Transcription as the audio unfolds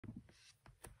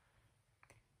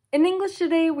In English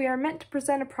today, we are meant to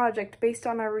present a project based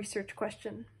on our research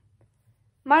question.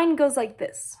 Mine goes like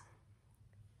this.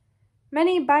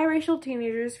 Many biracial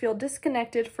teenagers feel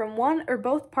disconnected from one or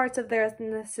both parts of their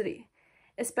ethnicity,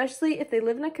 especially if they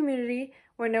live in a community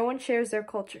where no one shares their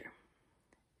culture.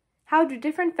 How do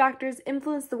different factors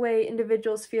influence the way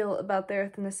individuals feel about their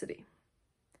ethnicity?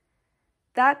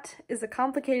 That is a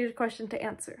complicated question to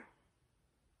answer.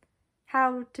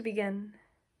 How to begin?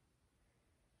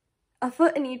 A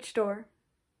Foot in Each Door,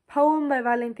 poem by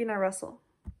Valentina.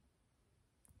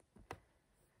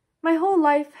 My whole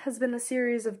life has been a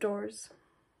series of doors.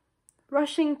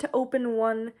 Rushing to open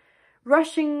one,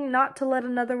 rushing not to let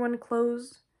another one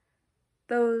close.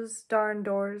 Those darn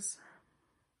doors.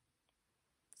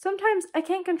 Sometimes I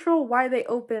can't control why they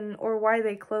open or why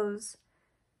they close.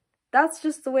 That's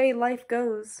just the way life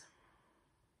goes.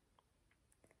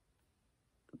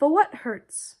 But what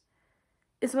hurts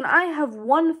is when I have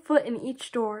one foot in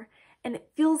each door and it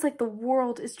feels like the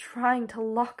world is trying to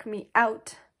lock me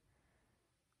out.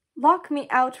 Lock me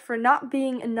out for not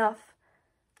being enough.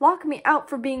 Lock me out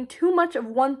for being too much of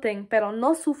one thing, pero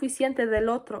no suficiente del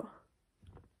otro.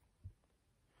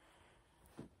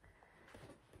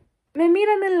 Me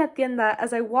miran en la tienda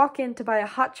as I walk in to buy a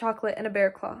hot chocolate and a bear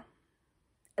claw,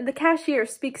 and the cashier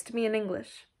speaks to me in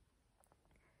English.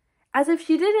 As if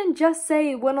she didn't just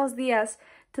say buenos dias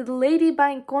to the lady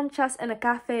buying conchas and a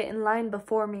café in line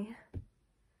before me.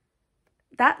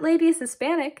 That lady is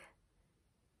Hispanic,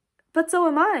 but so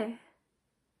am I.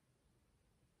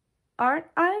 Aren't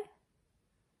I?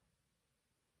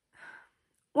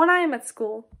 When I am at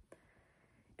school,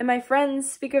 and my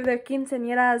friends speak of their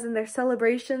quinceañeras and their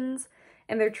celebrations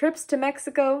and their trips to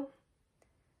Mexico,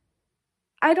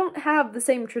 I don't have the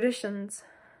same traditions.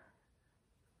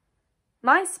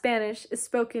 My Spanish is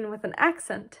spoken with an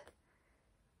accent.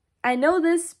 I know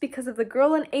this because of the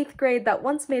girl in 8th grade that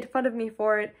once made fun of me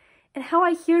for it and how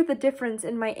I hear the difference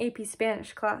in my AP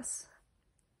Spanish class.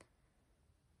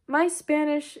 My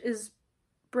Spanish is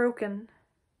broken.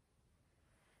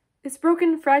 It's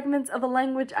broken fragments of a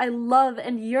language I love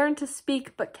and yearn to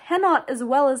speak but cannot as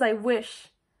well as I wish.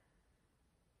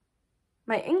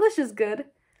 My English is good.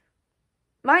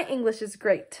 My English is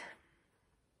great.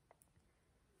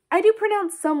 I do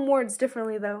pronounce some words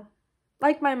differently though,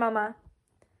 like my mama.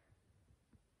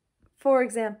 For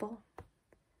example,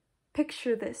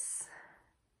 picture this.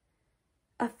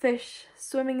 A fish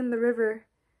swimming in the river,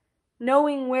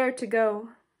 knowing where to go,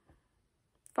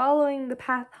 following the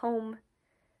path home.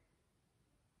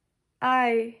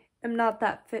 I am not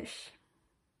that fish.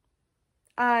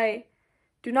 I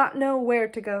do not know where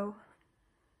to go.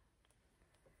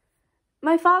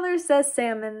 My father says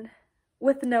salmon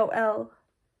with no L.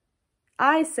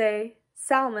 I say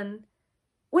salmon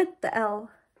with the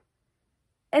L.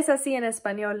 Es así en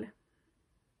español.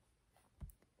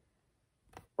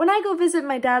 When I go visit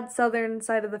my dad's southern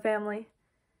side of the family,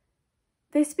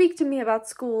 they speak to me about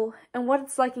school and what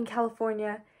it's like in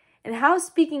California and how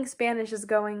speaking Spanish is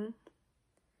going.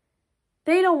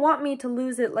 They don't want me to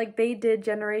lose it like they did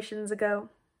generations ago.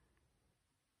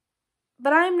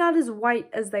 But I am not as white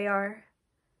as they are.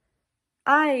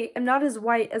 I am not as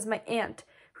white as my aunt,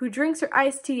 who drinks her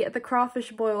iced tea at the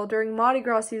crawfish boil during Mardi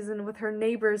Gras season with her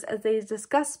neighbors as they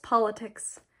discuss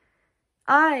politics.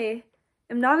 I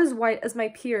am not as white as my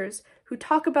peers, who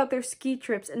talk about their ski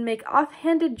trips and make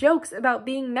offhanded jokes about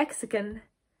being Mexican.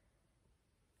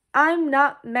 I'm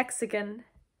not Mexican.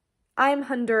 I'm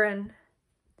Honduran.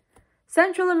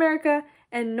 Central America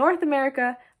and North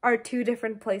America are two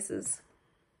different places.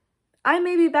 I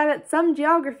may be bad at some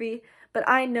geography, but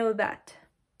I know that.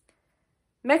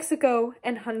 Mexico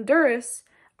and Honduras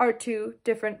are two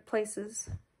different places.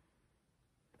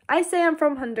 I say I'm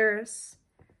from Honduras.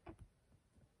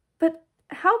 But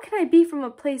how can I be from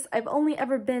a place I've only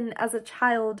ever been as a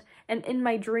child and in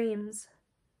my dreams?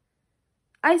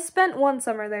 I spent one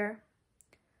summer there,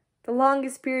 the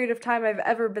longest period of time I've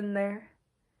ever been there.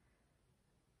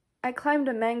 I climbed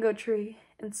a mango tree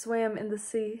and swam in the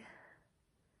sea.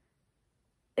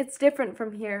 It's different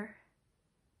from here,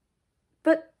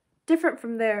 but different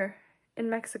from there in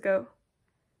Mexico.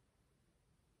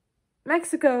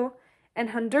 Mexico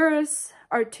and Honduras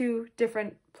are two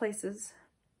different places.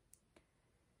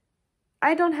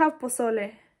 I don't have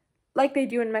pozole, like they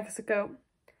do in Mexico,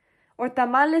 or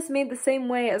tamales made the same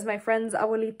way as my friends'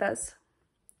 abuelitas.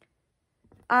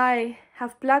 I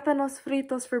have plátanos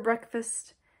fritos for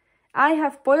breakfast. I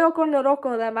have pollo con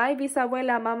loroco that my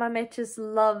bisabuela Mama Meches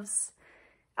loves.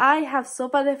 I have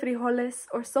sopa de frijoles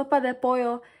or sopa de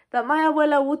pollo that my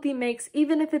abuela Wuti makes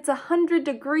even if it's 100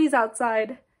 degrees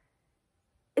outside.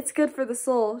 It's good for the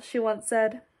soul, she once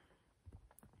said.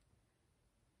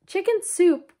 Chicken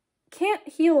soup can't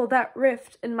heal that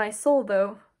rift in my soul,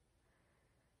 though.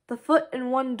 The foot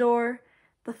in one door,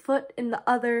 the foot in the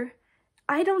other.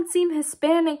 I don't seem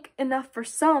Hispanic enough for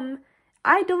some.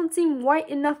 I don't seem white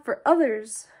enough for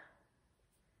others.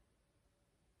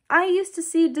 I used to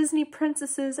see Disney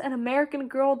princesses and American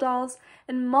Girl dolls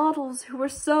and models who were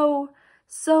so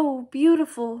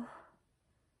beautiful.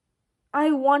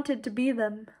 I wanted to be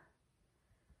them.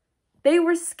 They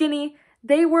were skinny,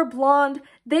 they were blonde,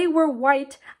 they were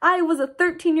white. I was a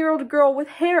 13-year-old girl with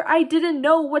hair I didn't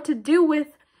know what to do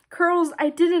with, curls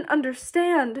I didn't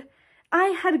understand. I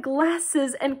had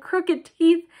glasses and crooked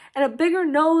teeth and a bigger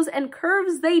nose and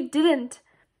curves they didn't.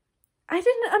 I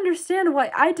didn't understand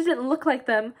why I didn't look like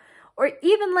them, or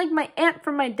even like my aunt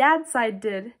from my dad's side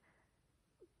did.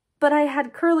 But I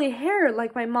had curly hair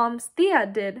like my mom's Tia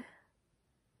did.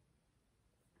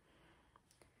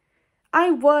 I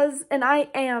was and I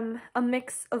am a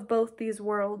mix of both these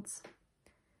worlds.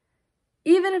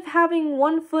 Even if having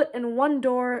one foot in one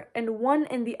door and one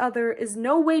in the other is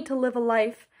no way to live a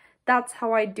life, that's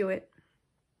how I do it.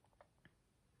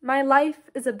 My life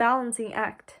is a balancing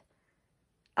act.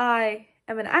 I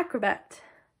am an acrobat.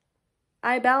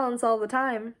 I balance all the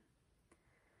time.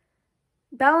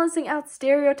 Balancing out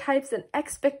stereotypes and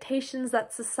expectations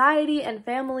that society and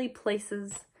family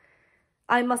places.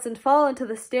 I mustn't fall into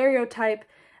the stereotype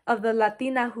of the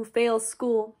Latina who fails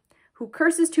school, who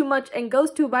curses too much and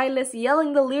goes to bailes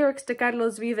yelling the lyrics to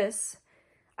Carlos Vives.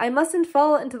 I mustn't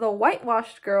fall into the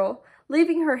whitewashed girl,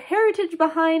 leaving her heritage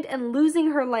behind and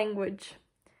losing her language.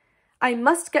 I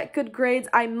must get good grades,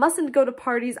 I mustn't go to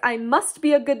parties, I must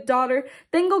be a good daughter,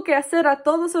 tengo que hacer a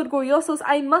todos orgullosos,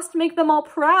 I must make them all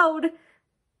proud.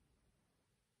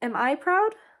 Am I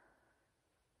proud?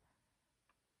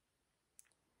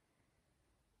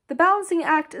 The balancing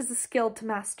act is a skill to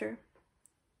master.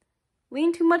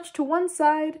 Lean too much to one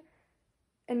side,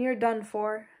 and you're done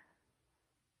for.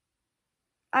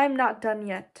 I'm not done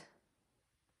yet.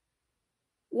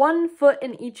 One foot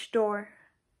in each door.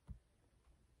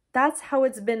 That's how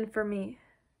it's been for me.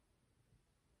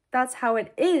 That's how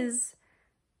it is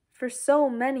for so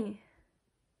many.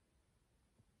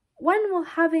 When will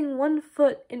having one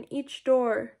foot in each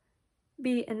door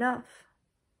be enough?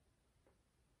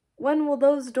 When will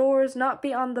those doors not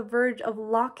be on the verge of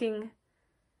locking?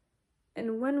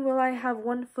 And when will I have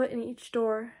one foot in each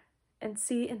door and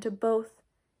see into both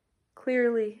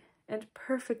clearly and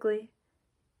perfectly?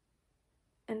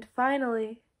 And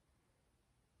finally,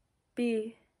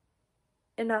 be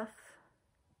enough.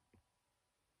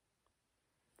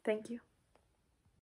 Thank you.